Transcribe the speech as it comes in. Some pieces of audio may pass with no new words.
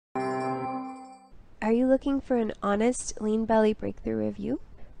Are you looking for an honest Lean Belly Breakthrough review?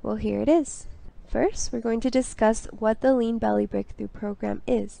 Well, here it is. First, we're going to discuss what the Lean Belly Breakthrough program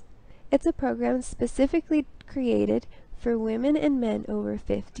is. It's a program specifically created for women and men over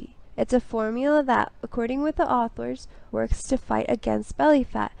 50. It's a formula that, according with the authors, works to fight against belly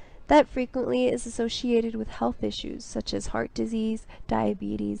fat that frequently is associated with health issues such as heart disease,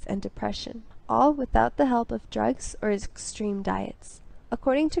 diabetes, and depression, all without the help of drugs or extreme diets.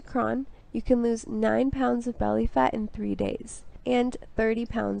 According to Cron, you can lose 9 pounds of belly fat in 3 days and 30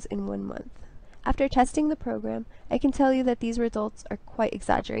 pounds in 1 month. After testing the program, I can tell you that these results are quite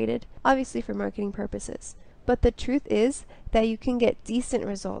exaggerated, obviously for marketing purposes. But the truth is that you can get decent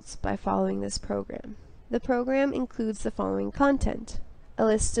results by following this program. The program includes the following content: a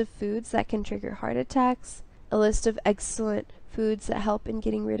list of foods that can trigger heart attacks, a list of excellent foods that help in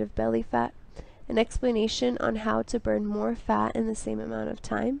getting rid of belly fat, an explanation on how to burn more fat in the same amount of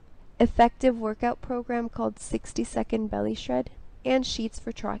time, effective workout program called 60-second belly shred, and sheets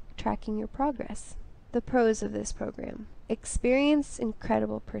for tracking your progress. The pros of this program: experienced,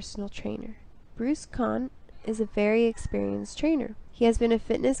 incredible personal trainer. Bruce Kahn is a very experienced trainer. He has been a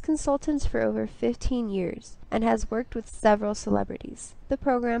fitness consultant for over 15 years and has worked with several celebrities. The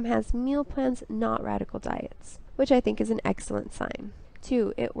program has meal plans, not radical diets, which I think is an excellent sign.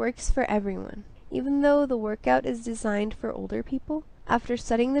 2. It works for everyone. Even though the workout is designed for older people, after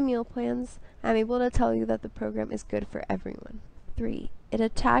studying the meal plans, I'm able to tell you that the program is good for everyone. 3. It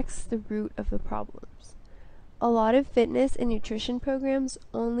attacks the root of the problems. A lot of fitness and nutrition programs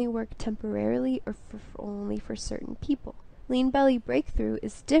only work temporarily or only for certain people. Lean Belly Breakthrough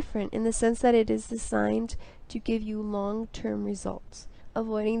is different in the sense that it is designed to give you long-term results,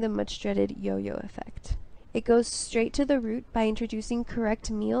 avoiding the much-dreaded yo-yo effect. It goes straight to the root by introducing correct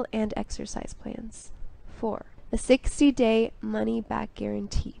meal and exercise plans. 4. A 60-day money-back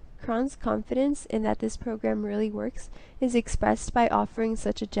guarantee. Cron's confidence in that this program really works is expressed by offering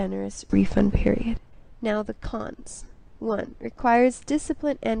such a generous refund period. Now the cons. 1. Requires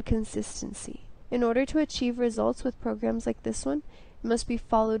discipline and consistency. In order to achieve results with programs like this one, it must be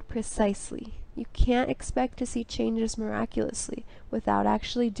followed precisely. You can't expect to see changes miraculously without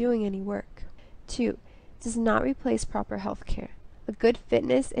actually doing any work. 2. Does not replace proper health care. A good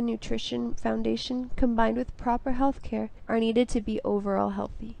fitness and nutrition foundation combined with proper health care are needed to be overall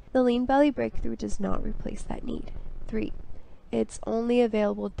healthy. The Lean Belly Breakthrough does not replace that need. 3. It's only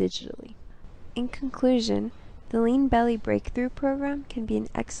available digitally. In conclusion, the Lean Belly Breakthrough program can be an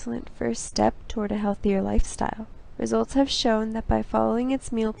excellent first step toward a healthier lifestyle. Results have shown that by following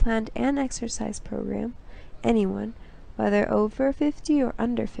its meal plan and exercise program, anyone, whether over 50 or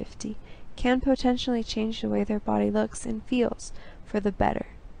under 50, can potentially change the way their body looks and feels for the better.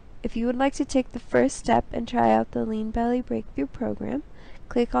 If you would like to take the first step and try out the Lean Belly Breakthrough program,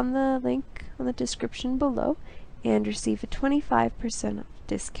 click on the link on the description below and receive a 25% off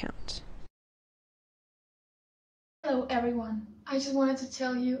discount. Hello everyone, I just wanted to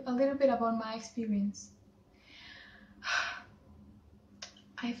tell you a little bit about my experience.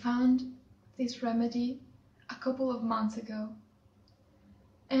 I found this remedy a couple of months ago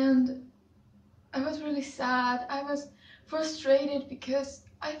and I was really sad. I was frustrated because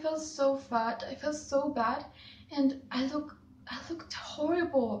I felt so fat, I felt so bad, and I looked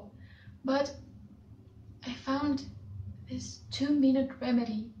horrible. But I found this 2-minute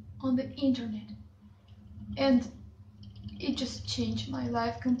remedy on the internet and it just changed my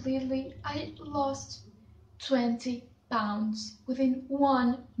life completely. I lost 20 pounds within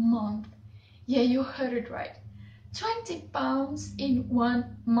 1 month. Yeah, you heard it right. 20 pounds in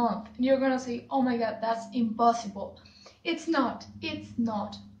 1 month. And you're gonna say, oh my god, that's impossible. It's not.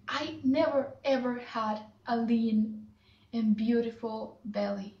 I never ever had a lean and beautiful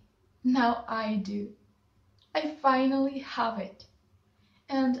belly. Now I do. I finally have it.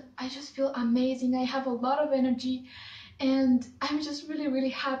 And I just feel amazing. I have a lot of energy and I'm just really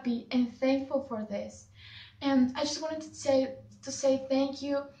happy and thankful for this. And I just wanted to say thank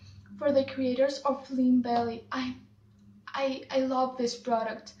you for the creators of Lean Belly. I love this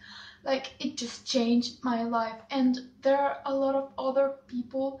product. Like, it just changed my life, and there are a lot of other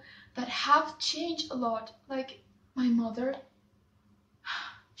people that have changed a lot. Like my mother,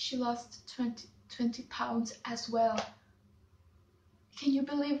 she lost 20 pounds as well. Can you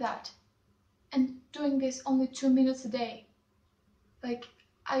believe that? And doing this only 2 minutes a day. Like,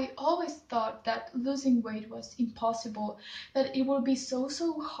 I always thought that losing weight was impossible, that it would be so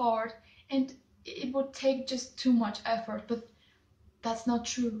hard and it would take just too much effort, but that's not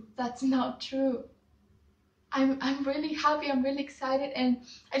true. That's not true. I'm really happy, I'm really excited, and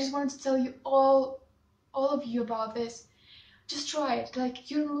I just wanted to tell you all of you about this. Just try it. Like,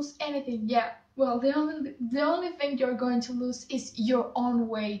 you don't lose anything. Yeah. Well, the only thing you're going to lose is your own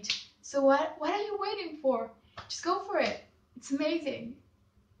weight. So what are you waiting for? Just go for it. It's amazing.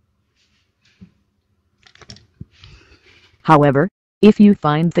 However, if you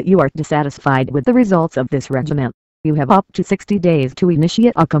find that you are dissatisfied with the results of this regimen, you have up to 60 days to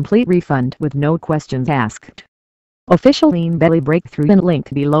initiate a complete refund with no questions asked. Official Lean Belly Breakthrough and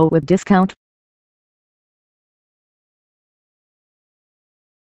link below with discount.